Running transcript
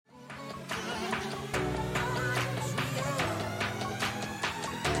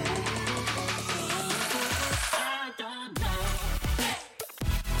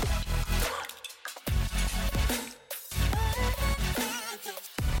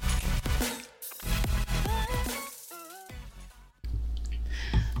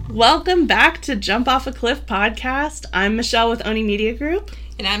Welcome back to Jump Off a Cliff podcast. I'm Michelle with Oni Media Group.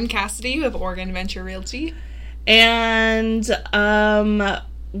 And I'm Cassidy with Oregon Venture Realty. And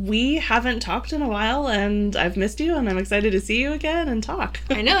we haven't talked in a while, and I've missed you, and I'm excited to see you again and talk.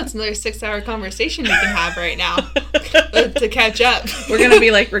 I know, it's another 6-hour conversation we can have right now to catch up. We're going to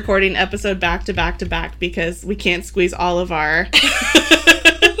be like recording episode back to back to back because we can't squeeze all of our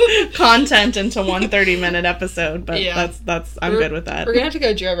content into one 30-minute episode, but yeah. I'm good with that. We're gonna have to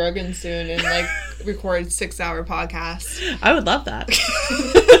go Joe Rogan soon and like record 6-hour podcasts. I would love that.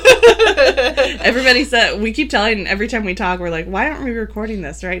 Everybody said, we keep telling every time we talk, we're like, why aren't we recording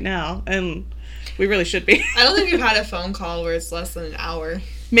this right now? And we really should be. I don't think we've had a phone call where it's less than an hour.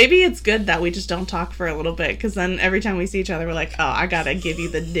 Maybe it's good that we just don't talk for a little bit, because then every time we see each other, we're like, oh, I gotta give you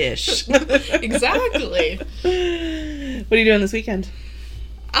the dish. Exactly. What are you doing this weekend?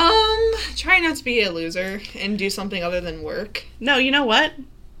 Trying not to be a loser and do something other than work. No, you know what?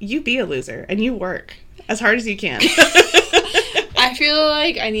 You be a loser and you work as hard as you can. I feel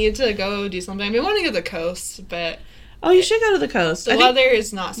like I need to go do something. I want to go to the coast, but... Oh, you should go to the coast. The weather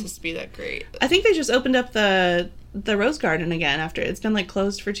is not supposed to be that great. I think they just opened up the Rose Garden again after it's been, like,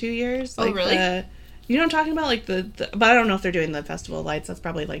 closed for 2 years. Oh, like really? You know what I'm talking about? Like, but I don't know if they're doing the Festival of Lights. That's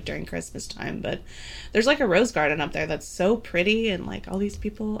probably, like, during Christmas time. But there's, like, a rose garden up there that's so pretty, and, like, all these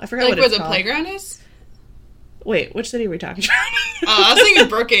people... I forgot what it's called. Like, where the playground is? Wait, which city are we talking about? I was thinking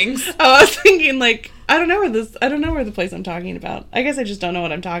Brookings. Oh, I was thinking, like, I don't know where the place I'm talking about. I guess I just don't know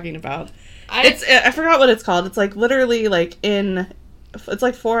what I'm talking about. I forgot what it's called. It's, like, literally, like, it's,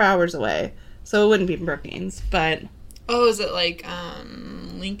 like, 4 hours away. So it wouldn't be Brookings, but... Oh, is it, like,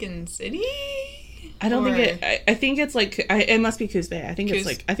 Lincoln City? I don't think I think it's like it must be Coos Bay. I think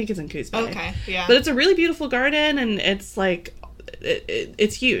it's in Coos Bay. Okay, yeah. But it's a really beautiful garden, and it's like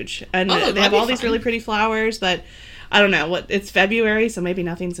it's huge, and they have all these really pretty flowers. But I don't know it's February, so maybe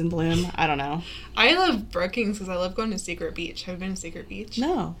nothing's in bloom. I don't know. I love Brookings because I love going to Secret Beach. Have you been to Secret Beach?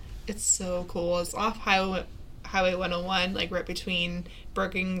 No. It's so cool. It's off Highway 101, like right between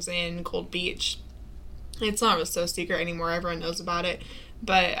Brookings and Gold Beach. It's not so secret anymore. Everyone knows about it.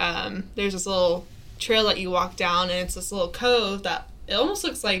 But there's this little trail that you walk down, and it's this little cove that it almost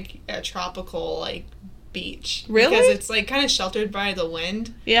looks like a tropical like beach. Really? Because it's like kind of sheltered by the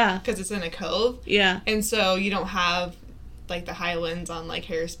wind. Yeah. Because it's in a cove. Yeah. And so you don't have like the high winds on like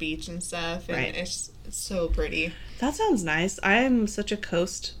Harris Beach and stuff. And right. It's so pretty. That sounds nice. I am such a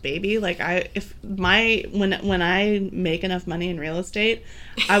coast baby. Like when I make enough money in real estate,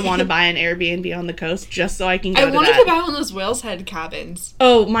 I want to buy an Airbnb on the coast just so I can go to that. I wanted to buy one of those Whale's Head cabins.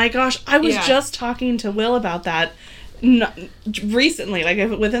 Oh my gosh, I was just talking to Will about that recently, like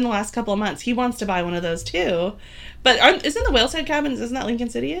within the last couple of months. He wants to buy one of those too. But isn't the Whale's Head cabins? Isn't that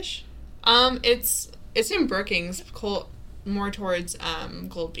Lincoln City-ish? It's in Brookings, more towards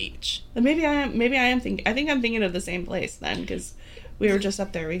Gold Beach. Maybe I am thinking. I think I'm thinking of the same place then, because we were just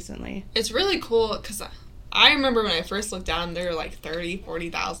up there recently. It's really cool because I remember when I first looked down, they were like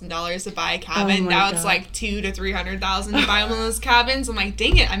 $30,000-$40,000 to buy a cabin. Now it's like $200,000 to $300,000 to buy one of those cabins. I'm like,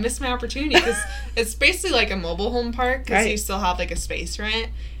 dang it, I missed my opportunity, because it's basically like a mobile home park, because you still have like a space rent,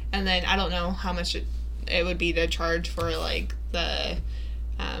 and then I don't know how much it would be to charge for like the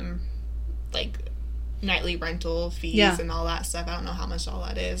like nightly rental fees and all that stuff. I don't know how much all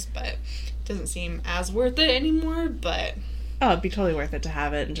that is, but it doesn't seem as worth it anymore. But it'd be totally worth it to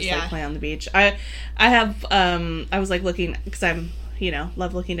have it and just like play on the beach. I have I was like looking, because I'm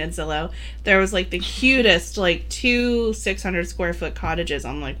love looking at Zillow. There was like the cutest like 2 600 square foot cottages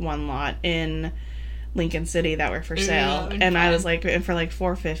on like one lot in Lincoln City that were for sale, and I was like, and for like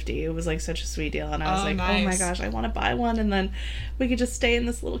 $450. It was like such a sweet deal, and I was nice. Oh my gosh, I want to buy one, and then we could just stay in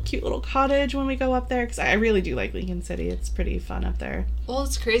this little cute little cottage when we go up there, because I really do like Lincoln City. It's pretty fun up there. Well,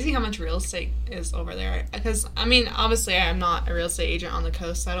 it's crazy how much real estate is over there, because I mean, obviously I'm not a real estate agent on the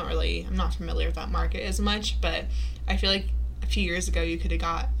coast, so I'm not familiar with that market as much, but I feel like a few years ago you could have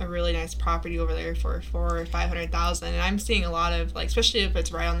got a really nice property over there for $400,000 or $500,000, and I'm seeing a lot of, like, especially if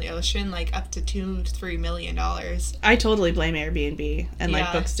it's right on the ocean, like up to $2 to $3 million. I totally blame Airbnb and like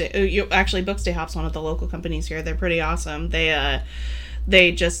Bookstay. Actually, Bookstay Hop's one of the local companies here. They're pretty awesome. They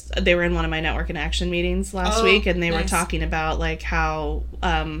were in one of my network and action meetings last week, and they were talking about like how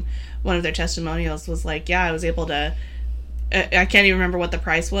one of their testimonials was like, I was able to, I can't even remember what the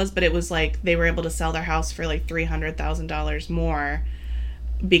price was, but it was like they were able to sell their house for like $300,000 more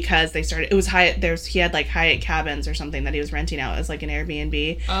because they started, it was Hyatt, he had like Hyatt cabins or something that he was renting out as like an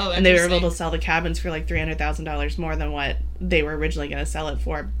Airbnb. Oh, and they were able to sell the cabins for like $300,000 more than what they were originally going to sell it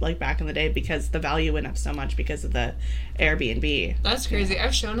for, like back in the day, because the value went up so much because of the Airbnb. That's crazy. Yeah.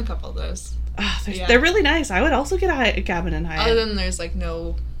 I've shown a couple of those. They're really nice. I would also get a cabin in Hyatt. Other than there's like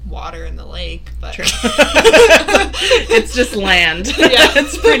no water in the lake, but it's just land. Yeah.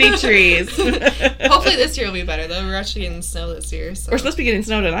 It's pretty trees. Hopefully this year will be better, though. We're actually getting snow this year. So. We're supposed to be getting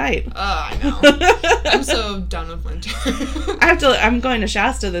snow tonight. Oh, I know. I'm so done with winter. I'm going to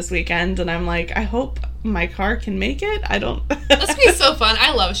Shasta this weekend, and I'm like, I hope my car can make it. I don't. This will be so fun.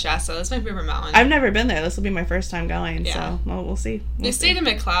 I love Shasta. That's my favorite mountain. I've never been there. This will be my first time going, so we'll see. We stayed in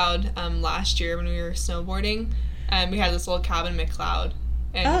McLeod last year when we were snowboarding, and we had this little cabin in McLeod.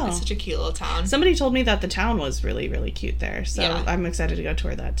 And it's such a cute little town. Somebody told me that the town was really, really cute there. So I'm excited to go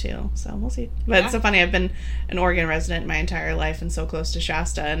tour that too. So we'll see. But it's so funny. I've been an Oregon resident my entire life and so close to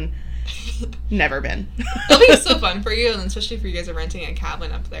Shasta and never been. It'll be so fun for you, and especially if you guys are renting a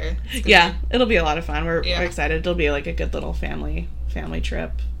cabin up there. It'll be a lot of fun. We're excited. It'll be like a good little family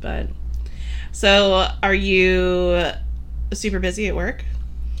trip. But so are you super busy at work?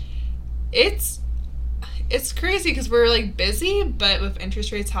 It's crazy because we're, like, busy, but with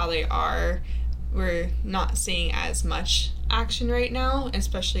interest rates how they are, we're not seeing as much action right now,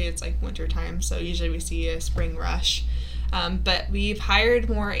 especially it's, like, winter time, so usually we see a spring rush. But we've hired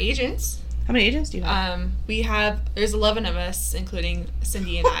more agents. How many agents do you have? There's 11 of us, including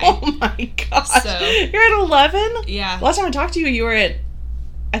Cindy and I. Oh, my gosh. So, you're at 11? Yeah. Last time I talked to you were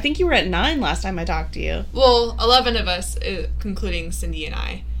I think you were at 9 last time I talked to you. Well, 11 of us, including Cindy and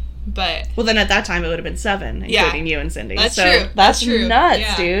I. But then at that time it would have been 7, including you and Cindy. That's true. That's true.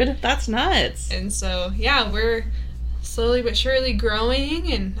 Nuts, dude. That's nuts. And so, we're slowly but surely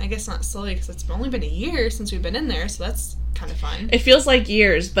growing, and I guess not slowly because it's only been a year since we've been in there, so that's kind of fun. It feels like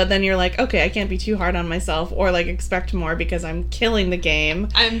years, but then you're like, okay, I can't be too hard on myself or like expect more because I'm killing the game.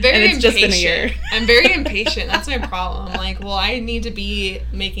 I'm very impatient. Just been a year. I'm very impatient. That's my problem. I'm like, well, I need to be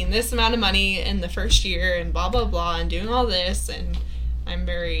making this amount of money in the first year and blah, blah, blah, and doing all this, and I'm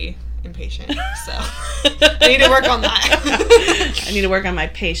very impatient, so I need to work on that. I need to work on my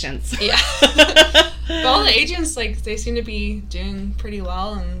patience. Yeah. But all the agents, like, they seem to be doing pretty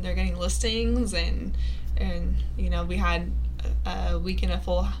well, and they're getting listings, and you know, we had a weekend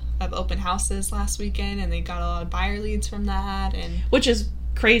full of open houses last weekend, and they got a lot of buyer leads from that, and which is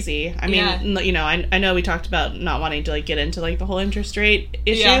crazy. I mean, you know, I know we talked about not wanting to like get into like the whole interest rate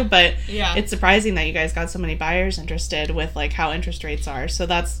issue, but it's surprising that you guys got so many buyers interested with like how interest rates are. So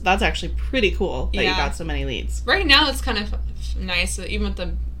that's actually pretty cool that you got so many leads. Right now, it's kind of nice, even with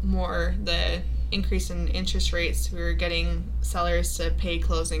the increase in interest rates, we were getting sellers to pay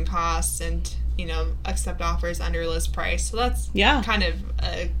closing costs and, you know, accept offers under list price. So that's kind of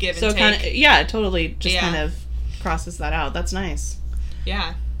a give and take. Kind of, totally just kind of crosses that out. That's nice.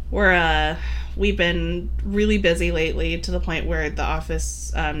 Yeah. We've been really busy lately to the point where the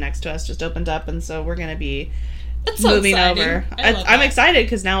office next to us just opened up, and so we're going to be moving over. I'm excited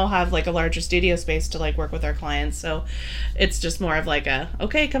because now we'll have like a larger studio space to like work with our clients. So it's just more of like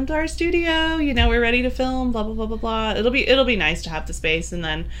okay, come to our studio. You know, we're ready to film. Blah blah blah blah blah. It'll be nice to have the space, and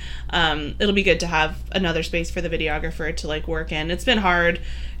then it'll be good to have another space for the videographer to like work in. It's been hard,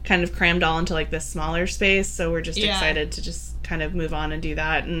 kind of crammed all into like this smaller space. So we're just excited to just kind of move on and do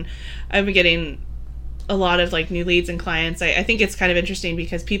that. And I've been getting a lot of like new leads and clients. I think it's kind of interesting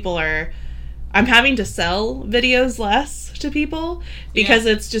because I'm having to sell videos less to people because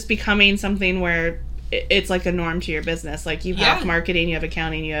it's just becoming something where it's like a norm to your business. Like you have marketing, you have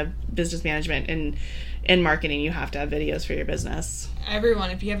accounting, you have business management, and in marketing you have to have videos for your business. Everyone,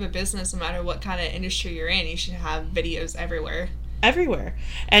 if you have a business, no matter what kind of industry you're in, you should have videos everywhere.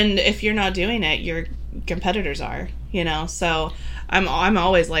 And if you're not doing it, your competitors are, you know. So I'm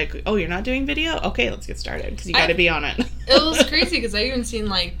always like, oh, you're not doing video? Okay, let's get started because you got to be on it. It was crazy because I even seen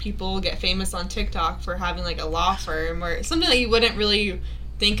like people get famous on TikTok for having like a law firm or something that you wouldn't really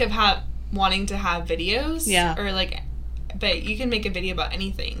think of wanting to have videos. Yeah. Or like, but you can make a video about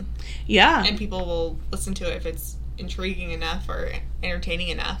anything. Yeah. And people will listen to it if it's intriguing enough or entertaining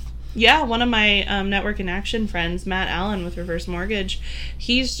enough. Yeah, one of my Network in Action friends, Matt Allen with Reverse Mortgage,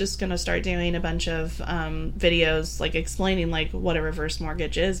 he's just going to start doing a bunch of videos like explaining like what a reverse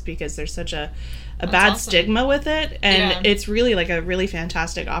mortgage is because there's such a bad stigma with it. And it's really like a really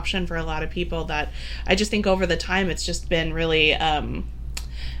fantastic option for a lot of people that I just think over the time it's just been really...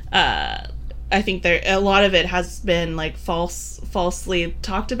 I think a lot of it has been like falsely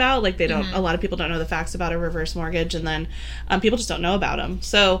talked about. Like they don't, a lot of people don't know the facts about a reverse mortgage, and then people just don't know about them.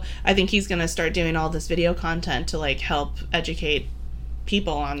 So I think he's going to start doing all this video content to like help educate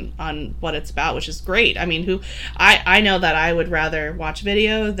people on what it's about, which is great. I mean, I know that I would rather watch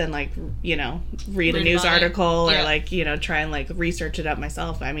video than like, you know, read a news article or like, you know, try and like research it up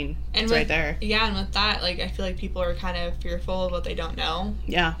myself. I mean, it's right there. Yeah, and with that, like, I feel like people are kind of fearful of what they don't know.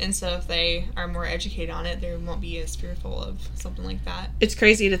 Yeah. And so if they are more educated on it, they won't be as fearful of something like that. It's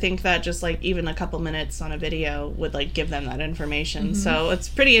crazy to think that just like even a couple minutes on a video would like give them that information. So it's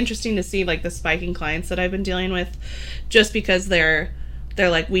pretty interesting to see like the spike in clients that I've been dealing with, just because they're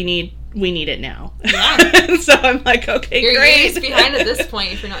like, we need it now. Yeah. So I'm like, okay, you're great. You're behind at this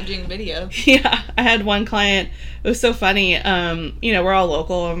point if you're not doing video. Yeah. I had one client, it was so funny. You know, we're all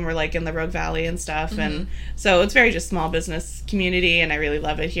local and we're like in the Rogue Valley and stuff. And so it's very just small business community, and I really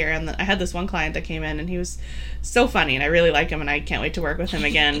love it here. And I had this one client that came in, and he was so funny, and I really like him, and I can't wait to work with him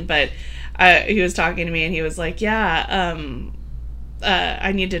again. But he was talking to me, and he was like, yeah,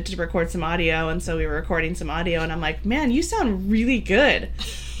 I needed to record some audio, and so we were recording some audio, and I'm like, man, you sound really good.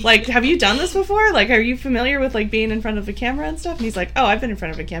 Like, have you done this before? Like, are you familiar with like being in front of a camera and stuff? And he's like, oh, I've been in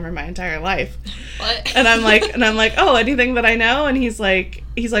front of a camera my entire life. What? And I'm like, oh, anything that I know? And he's like,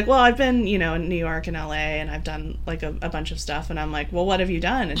 well, I've been, you know, in New York and LA, and I've done like a bunch of stuff. And I'm like, well, what have you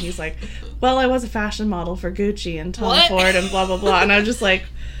done? And he's like, well, I was a fashion model for Gucci and Tom Ford and blah blah blah. And I'm just like,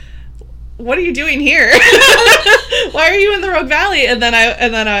 what are you doing here? Why are you in the Rogue Valley? And then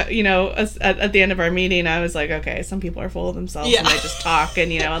I you know, at the end of our meeting, I was like, okay, some people are full of themselves and they just talk,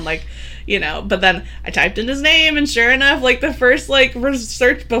 and, you know, and like, you know, but then I typed in his name, and sure enough, like the first like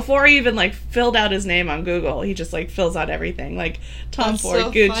research before I even like filled out his name on Google, he just like fills out everything, like Tom Ford,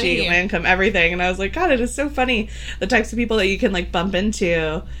 so Gucci, funny. Lancome, everything. And I was like, God, it is so funny, the types of people that you can like bump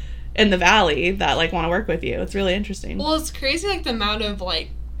into in the Valley that like want to work with you. It's really interesting. Well, it's crazy, like the amount of like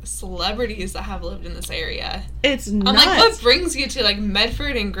celebrities that have lived in this area. It's nuts. I'm like, what brings you to like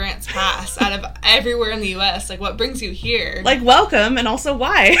Medford and Grants Pass out of everywhere in the U.S.? Like, what brings you here? Like, welcome, and also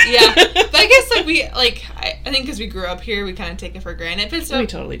why? Yeah, but I guess like we like I think because we grew up here, we kind of take it for granted. But we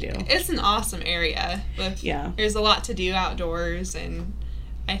totally do. It's an awesome area. There's a lot to do outdoors, and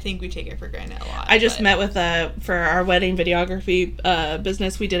I think we take it for granted a lot. I just met with for our wedding videography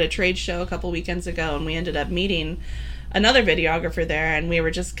business. We did a trade show a couple weekends ago, and we ended up meeting another videographer there, and we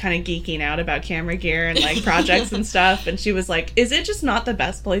were just kind of geeking out about camera gear and like projects and stuff. And she was like, is it just not the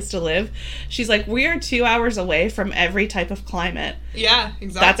best place to live? She's like, we are 2 hours away from every type of climate. Yeah,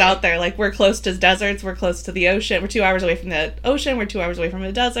 exactly. That's out there. Like, we're close to deserts, we're close to the ocean, we're 2 hours away from the ocean, we're 2 hours away from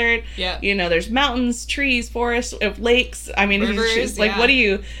the desert. Yeah. You know, there's mountains, trees, forests, lakes. I mean, rivers, she's like, what do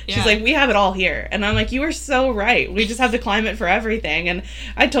you... She's like, we have it all here. And I'm like, you are so right. We just have the climate for everything. And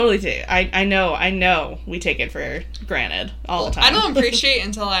I totally do. I know we take it for granted all the time. I don't appreciate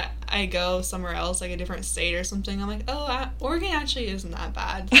until I go somewhere else, like a different state or something. I'm like, oh, Oregon actually isn't that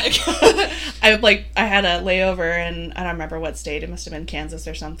bad. Like, I had a layover, and I don't remember what state. It must have been Kansas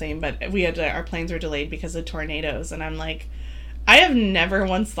or something. But we had our planes were delayed because of tornadoes, and I'm like, I have never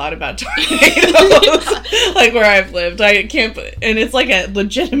once thought about tornadoes like where I've lived. I can't, and it's like a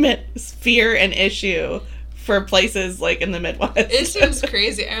legitimate fear and issue for places like in the Midwest. It seems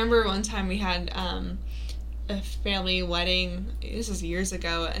crazy. I remember one time we had a family wedding. This was years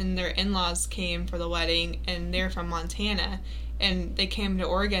ago, and their in-laws came for the wedding, and they're from Montana, and they came to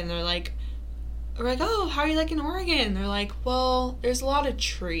Oregon. We're like, oh, how are you liking Oregon? They're like, well, there's a lot of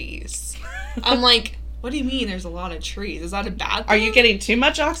trees. I'm like, what do you mean there's a lot of trees? Is that a bad thing? Are you getting too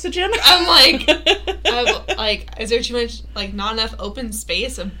much oxygen? I'm like, is there too much, like, not enough open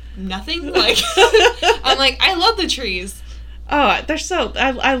space of nothing? Like, I'm like, I love the trees. Oh, they're so...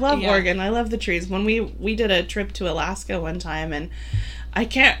 I love Oregon. I love the trees. When we did a trip to Alaska one time, and I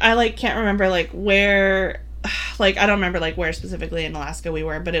can't remember, like, where... Like, I don't remember, like, where specifically in Alaska we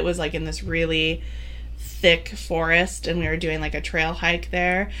were, but it was, like, in this really thick forest, and we were doing, like, a trail hike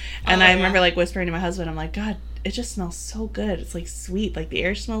there. And I remember, like, whispering to my husband, I'm like, God, it just smells so good. It's, like, sweet. Like, the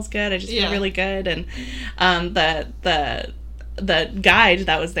air smells good. I just feel really good. And the guide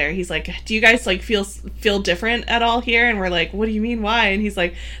that was there, he's like, do you guys like feel different at all here? And we're like, what do you mean, why? And he's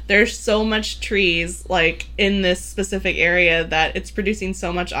like, there's so much trees like in this specific area that it's producing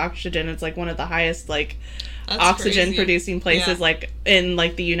so much oxygen. It's like one of the highest like oxygen producing places like in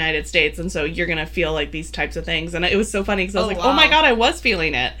like the United States, and so you're gonna feel like these types of things. And it was so funny because I was like, oh my God, I was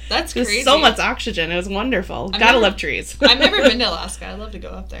feeling it. That's crazy. There's so much oxygen. It was wonderful. Gotta love trees. I've never been to Alaska. I'd love to go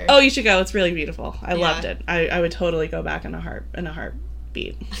up there. Oh, you should go. It's really beautiful. I loved it. I would totally go back in a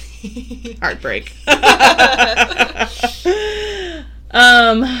heartbeat. Heartbreak.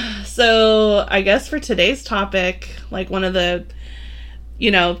 So I guess for today's topic, like one of the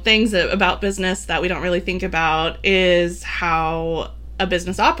things about business that we don't really think about is how a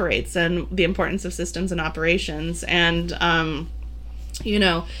business operates and the importance of systems and operations. And you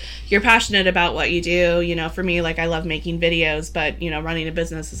know, you're passionate about what you do. You know, for me, like, I love making videos, but, you know, running a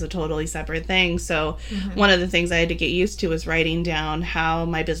business is a totally separate thing. So one of the things I had to get used to was writing down how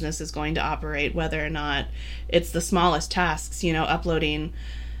my business is going to operate, whether or not it's the smallest tasks, you know, uploading,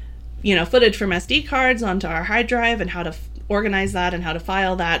 you know, footage from SD cards onto our hard drive and how to organize that and how to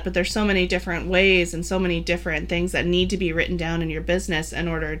file that. But there's so many different ways and so many different things that need to be written down in your business in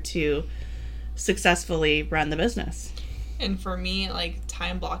order to successfully run the business. And for me, like,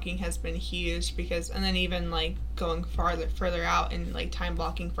 time blocking has been huge because, and then even, like, going further out and, like, time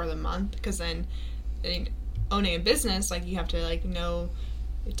blocking for the month, because then owning a business, like, you have to, like, know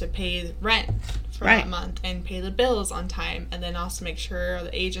to pay rent for that month and pay the bills on time, and then also make sure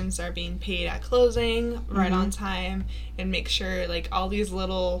the agents are being paid at closing right on time, and make sure, like, all these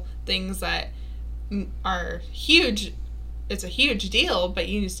little things that are huge. It's a huge deal, but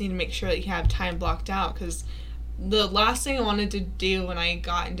you just need to make sure that you have time blocked out, because the last thing I wanted to do when I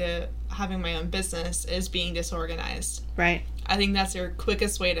got into having my own business is being disorganized. Right. I think that's your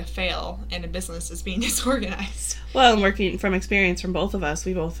quickest way to fail in a business, is being disorganized. Well, and working from experience from both of us,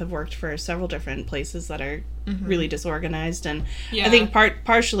 we both have worked for several different places that are really disorganized. And I think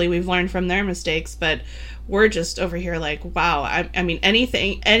partially we've learned from their mistakes, but we're just over here like, wow, I mean,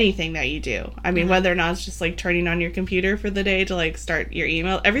 anything that you do. I mean, whether or not it's just like turning on your computer for the day to like start your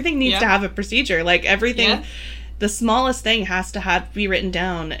email, everything needs to have a procedure. Like everything, the smallest thing has to be written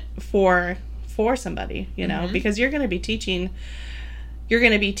down for somebody, you know, because you're going to be teaching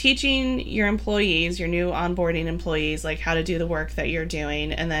your employees, your new onboarding employees, like how to do the work that you're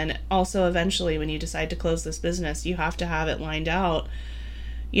doing. And then also eventually when you decide to close this business, you have to have it lined out,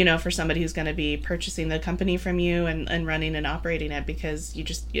 you know, for somebody who's going to be purchasing the company from you and running and operating it, because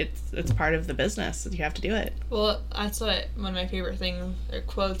it's part of the business. You have to do it. Well, that's what one of my favorite things or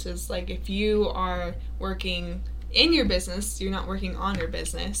quotes is, like, if you are working in your business, you're not working on your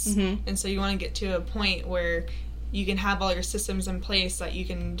business. And so you want to get to a point where you can have all your systems in place that you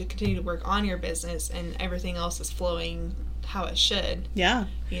can continue to work on your business and everything else is flowing how it should. Yeah.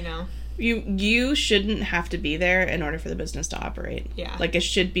 You know? You shouldn't have to be there in order for the business to operate. Yeah. Like, it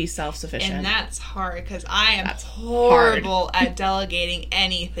should be self-sufficient. And that's hard, because I am horrible at delegating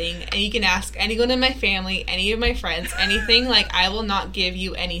anything. And you can ask anyone in my family, any of my friends, anything. Like, I will not give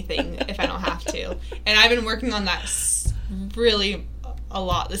you anything if I don't have to. And I've been working on that really a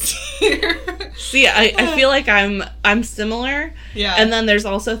lot this year. See, I feel like I'm similar. Yeah. And then there's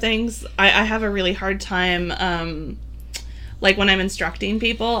also things, I have a really hard time, like when I'm instructing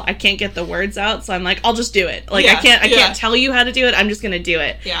people, I can't get the words out, so I'm like, I'll just do it. Like, I can't tell you how to do it, I'm just gonna do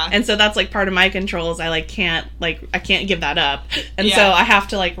it. Yeah. And so that's like part of my control is I can't give that up. And so I have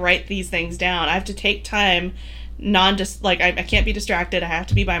to like write these things down. I have to take time, I can't be distracted, I have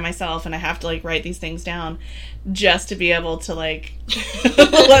to be by myself, and I have to like write these things down just to be able to like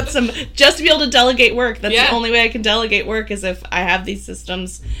just to be able to delegate work. That's the only way I can delegate work, is if I have these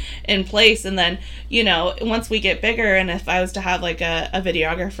systems in place. And then, you know, once we get bigger, and if I was to have like a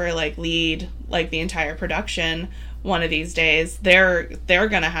videographer like lead like the entire production one of these days, they're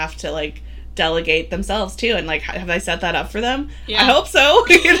gonna have to like delegate themselves too. And like, have I set that up for them? I hope so.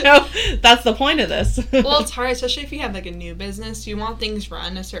 You know, that's the point of this. Well, it's hard, especially if you have like a new business. You want things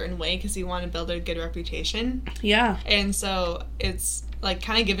run a certain way because you want to build a good reputation. Yeah. And so it's like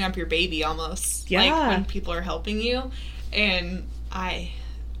kind of giving up your baby almost. Yeah. Like when people are helping you. And I'm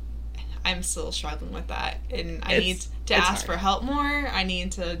still struggling with that. And I need to ask for help more. I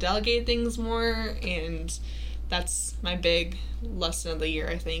need to delegate things more. And that's my big lesson of the year,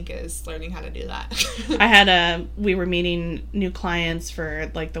 I think, is learning how to do that. We were meeting new clients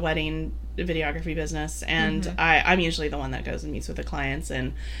for like the wedding videography business, and I'm usually the one that goes and meets with the clients,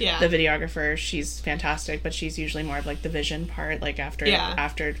 and the videographer, she's fantastic, but she's usually more of like the vision part, like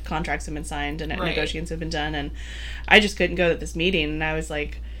after contracts have been signed and negotiations have been done. And I just couldn't go to this meeting, and I was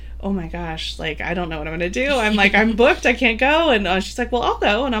like, oh my gosh, like I don't know what I'm gonna do. I'm like, I'm booked, I can't go. And she's like, well, I'll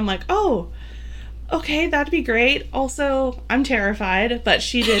go. And I'm like, oh, okay, that'd be great. Also, I'm terrified, but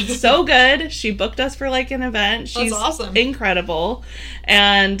she did so good. She booked us for like an event. She's awesome. Incredible.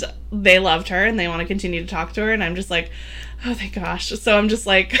 And they loved her and they want to continue to talk to her. And I'm just like, oh thank gosh. So I'm just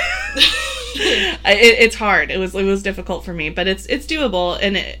like, it's hard. It was difficult for me, but it's doable.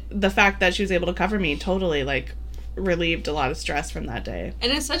 And the fact that she was able to cover me totally like relieved a lot of stress from that day.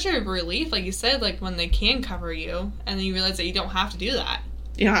 And it's such a relief, like you said, like when they can cover you and then you realize that you don't have to do that.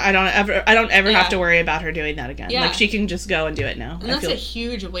 You know, I don't ever have to worry about her doing that again. Yeah. Like, she can just go and do it now. And that's a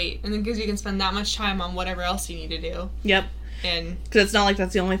huge weight. And then because you can spend that much time on whatever else you need to do. Yep. And because it's not like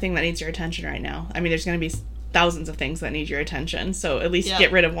that's the only thing that needs your attention right now. I mean, there's going to be thousands of things that need your attention. So at least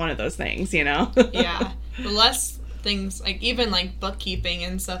get rid of one of those things, you know? Yeah. The less things, like, even, like, bookkeeping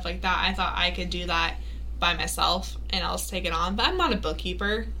and stuff like that, I thought I could do that by myself, and I'll just take it on. But I'm not a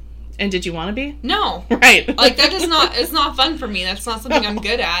bookkeeper. And did you want to be? No. Right. Like, that is not, it's not fun for me. That's not something I'm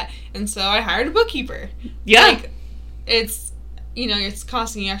good at. And so I hired a bookkeeper. Yeah. Like, it's, you know, it's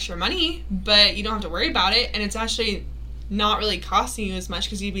costing you extra money, but you don't have to worry about it. And it's actually not really costing you as much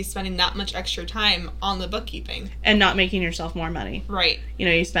because you'd be spending that much extra time on the bookkeeping. And not making yourself more money. Right. You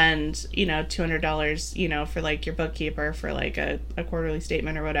know, you spend, you know, $200, you know, for, like, your bookkeeper for, like, a quarterly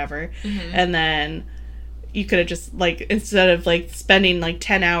statement or whatever. Mm-hmm. And then you could have just, like, instead of, like, spending, like,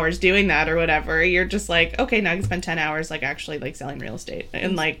 10 hours doing that or whatever, you're just like, okay, now I can spend 10 hours, like, actually, like, selling real estate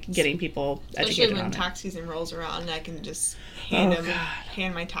and, like, getting people educated on it. Especially when tax season rolls around, I can just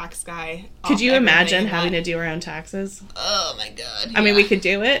hand my tax guy Could you imagine having to do our own taxes? Oh, my God. I mean, we could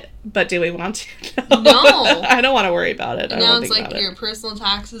do it, but do we want to? No. I don't want to worry about it. Now it's, like, your personal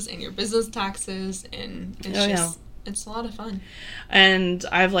taxes and your business taxes, and it's it's a lot of fun. And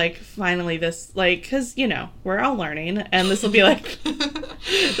I've, like, finally this, like, because, you know, we're all learning, and this will be, like,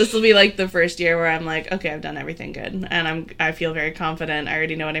 the first year where I'm like, okay, I've done everything good, and I feel very confident. I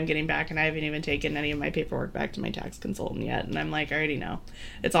already know what I'm getting back, and I haven't even taken any of my paperwork back to my tax consultant yet, and I'm like, I already know.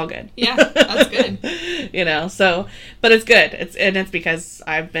 It's all good. Yeah, that's good. You know, so, but it's good. It's because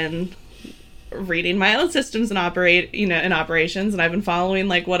I've been reading my own systems and operations, and I've been following,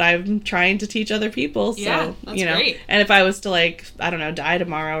 like, what I'm trying to teach other people. So, yeah, that's you know, great. And if I was to, like, I don't know, die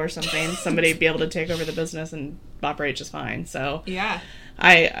tomorrow or something, somebody'd be able to take over the business and operate just fine. So yeah,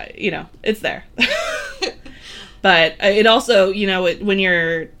 I you know, it's there. But it also, you know, when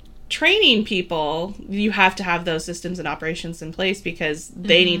you're training people, you have to have those systems and operations in place because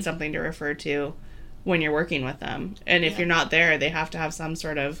they need something to refer to when you're working with them. And if you're not there, they have to have some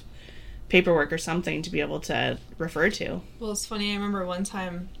sort of paperwork or something to be able to refer to. Well, it's funny. I remember one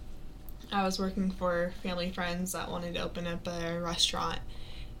time I was working for family friends that wanted to open up a restaurant,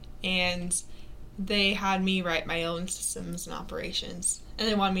 and they had me write my own systems and operations, and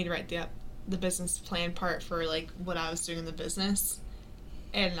they wanted me to write the business plan part for, like, what I was doing in the business.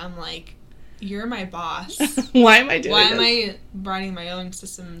 And I'm like, you're my boss. Why am I doing this? Why am I writing my own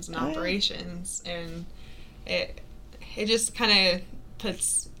systems and operations? And it just kind of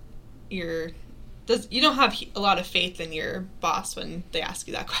puts you don't have a lot of faith in your boss when they ask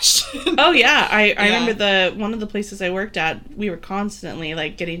you that question. Oh yeah, I remember one of the places I worked at, we were constantly,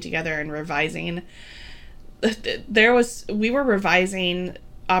 like, getting together and revising. We were revising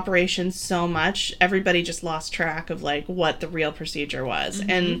operations so much, everybody just lost track of, like, what the real procedure was,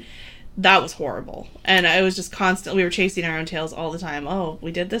 and that was horrible. And I was just we were chasing our own tails all the time. Oh,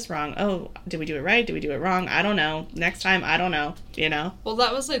 we did this wrong. Oh, did we do it right? Did we do it wrong? I don't know. Next time, I don't know. You know? Well,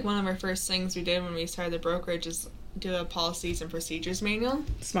 that was, like, one of our first things we did when we started the brokerage is do a policies and procedures manual.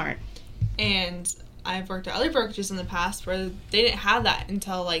 Smart. And I've worked at other brokerages in the past where they didn't have that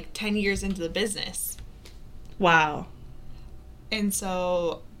until, like, 10 years into the business. Wow. And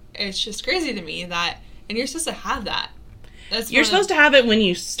so it's just crazy to me that, and you're supposed to have that. You're supposed to have it when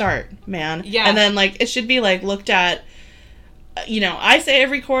you start, man. Yeah. And then, like, it should be, like, looked at, you know, I say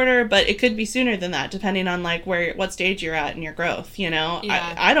every quarter, but it could be sooner than that, depending on, like, what stage you're at in your growth, you know?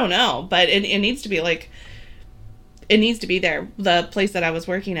 Yeah. I don't know, but it needs to be, like, it needs to be there. The place that I was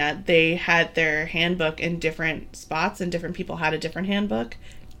working at, they had their handbook in different spots, and different people had a different handbook.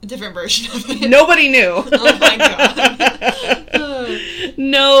 A different version of it. Nobody knew. Oh, my God.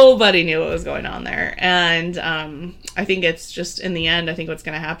 Nobody knew what was going on there. And I think it's just, in the end, I think what's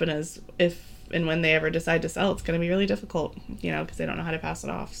going to happen is if and when they ever decide to sell, it's going to be really difficult, you know, because they don't know how to pass it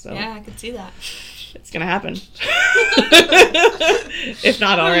off. So yeah, I could see that. It's going to happen. If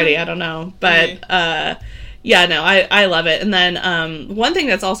not already, I don't know. But yeah, no, I love it. And then one thing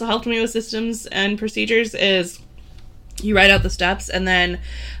that's also helped me with systems and procedures is you write out the steps, and then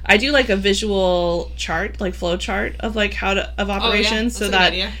I do, like, a visual chart, like flow chart of, like, of operations, so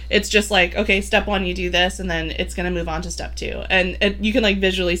that it's just like, okay, step 1 you do this, and then it's going to move on to step 2, and you can, like,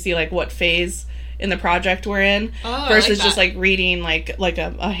 visually see, like, what phase in the project we're in, versus just, like, reading like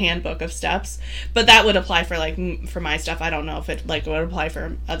a handbook of steps. But that would apply for, like, for my stuff. I don't know if it, like, would apply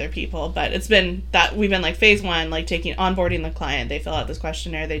for other people, but it's been that we've been, like, phase 1, like, onboarding the client. They fill out this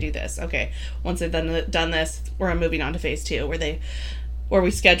questionnaire, they do this. Okay, once they've done this, we're moving on to phase 2, where we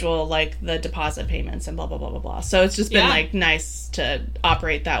schedule, like, the deposit payments and blah, blah, blah, blah, blah. So it's just been, like, nice to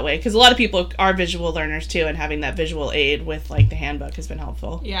operate that way. Because a lot of people are visual learners, too, and having that visual aid with, like, the handbook has been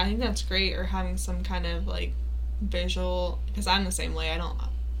helpful. Yeah, I think that's great, or having some kind of, like, visual, because I'm the same way.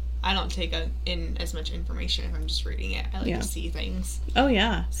 I don't take in as much information if I'm just reading it. I like to see things. Oh,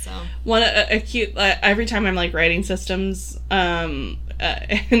 yeah. So a cute, every time I'm, like, writing systems,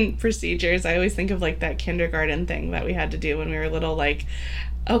 in procedures, I always think of like that kindergarten thing that we had to do when we were little, like,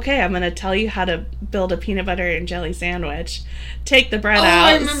 okay, I'm going to tell you how to build a peanut butter and jelly sandwich. Take the bread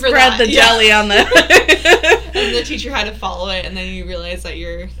out, spread the jelly on the... And the teacher had to follow it, and then you realize that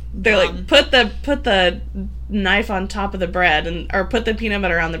they're like, put the knife on top of the bread, or put the peanut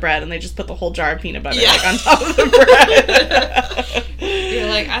butter on the bread, and they just put the whole jar of peanut butter like on top of the bread. You're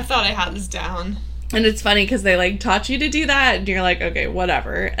like, I thought I had this down. And it's funny because they, like, taught you to do that, and you're like, okay,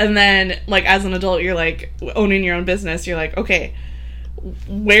 whatever. And then, like, as an adult, you're, like, owning your own business. You're like, okay,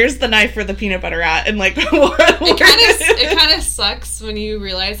 where's the knife for the peanut butter at? And, like, it kind of sucks when you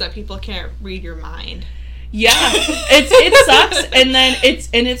realize that people can't read your mind. Yeah, it sucks, and then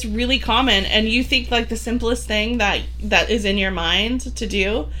it's really common, and you think like the simplest thing that is in your mind to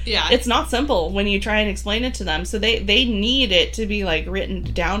do, it's not simple when you try and explain it to them. So they need it to be like written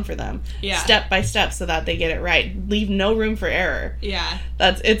down for them, step by step, so that they get it right. Leave no room for error. Yeah,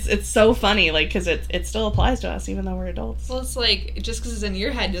 it's so funny, like, because it still applies to us even though we're adults. Well, it's like, just because it's in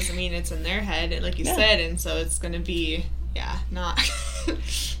your head doesn't mean it's in their head, like you said, and so it's gonna be not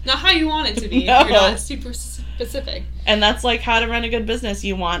how you want it to be. No. If you're not super specific. And that's like how to run a good business.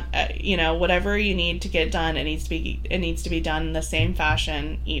 You want, whatever you need to get done, it needs to be done in the same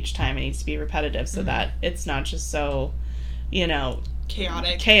fashion each time. It needs to be repetitive, so that it's not just so,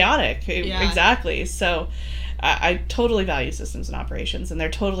 chaotic. Yeah. Exactly. So I totally value systems and operations, and they're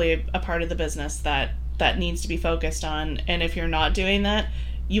totally a part of the business that needs to be focused on. And if you're not doing that,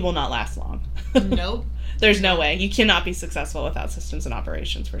 you will not last long. Nope. There's no way. You cannot be successful without systems and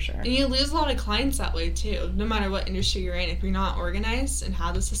operations, for sure. And you lose a lot of clients that way, too. No matter what industry you're in, if you're not organized and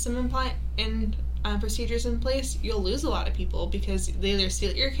have the system and procedures in place, you'll lose a lot of people because they either see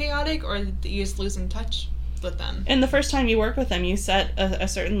that you're chaotic or you just lose in touch with them. And the first time you work with them, you set a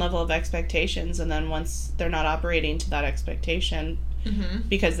certain level of expectations, and then once they're not operating to that expectation,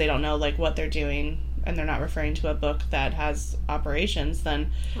 because they don't know, like, what they're doing, and they're not referring to a book that has operations,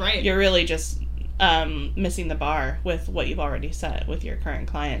 then you're really just... missing the bar with what you've already set with your current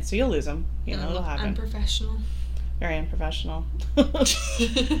clients. So you'll lose them. It'll happen. Unprofessional. Very unprofessional.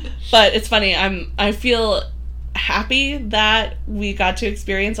 But it's funny. I feel happy that we got to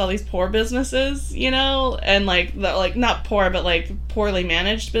experience all these poor businesses, and not poor, but like poorly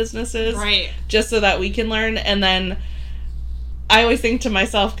managed businesses. Right. Just so that we can learn. And then I always think to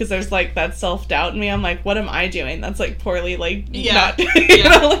myself, because there's like that self-doubt in me, I'm like, what am I doing that's like poorly, like, not,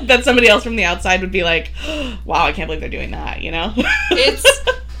 like that somebody else from the outside would be like, wow, I can't believe they're doing that,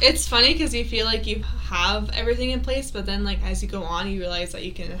 It's funny because you feel like you have everything in place, but then like as you go on, you realize that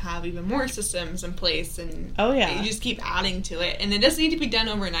you can have even more systems in place, and you just keep adding to it. And it doesn't need to be done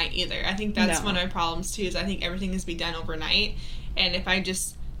overnight either. I think that's one of my problems too, is I think everything needs to be done overnight. And if I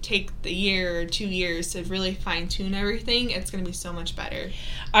just take the year or 2 years to really fine-tune everything, it's going to be so much better.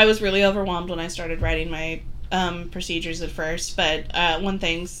 I was really overwhelmed when I started writing my procedures at first, but one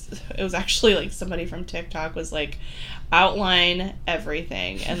thing, it was actually like somebody from TikTok was like, outline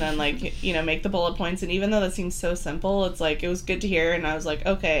everything and then like, make the bullet points. And even though that seems so simple, it's like, it was good to hear, and I was like,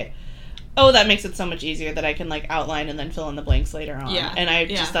 okay, that makes it so much easier that I can like outline and then fill in the blanks later on. Yeah. And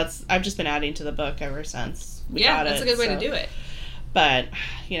I've just been adding to the book ever since we got it. Yeah, that's a good way to do it. But,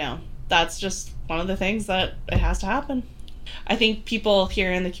 that's just one of the things that it has to happen. I think people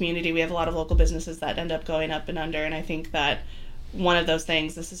here in the community, we have a lot of local businesses that end up going up and under, and I think that one of those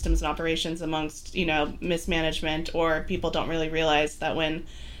things, the systems and operations amongst, mismanagement, or people don't really realize that when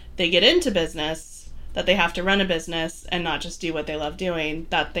they get into business, that they have to run a business and not just do what they love doing,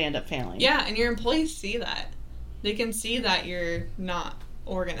 that they end up failing. Yeah, and your employees see that. They can see that you're not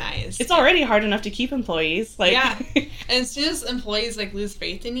organized. It's already hard enough to keep employees. And as soon as employees lose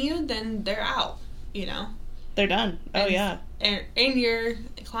faith in you, then they're out. They're done. And your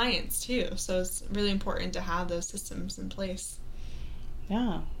clients too. So it's really important to have those systems in place.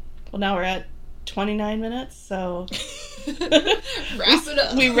 Yeah. Well, now we're at 29 minutes, so wrap it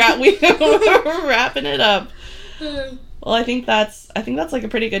up. We're wrapping it up. Well, I think that's like a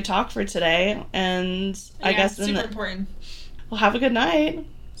pretty good talk for today, and I guess super important. Well, have a good night.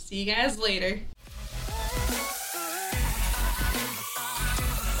 See you guys later.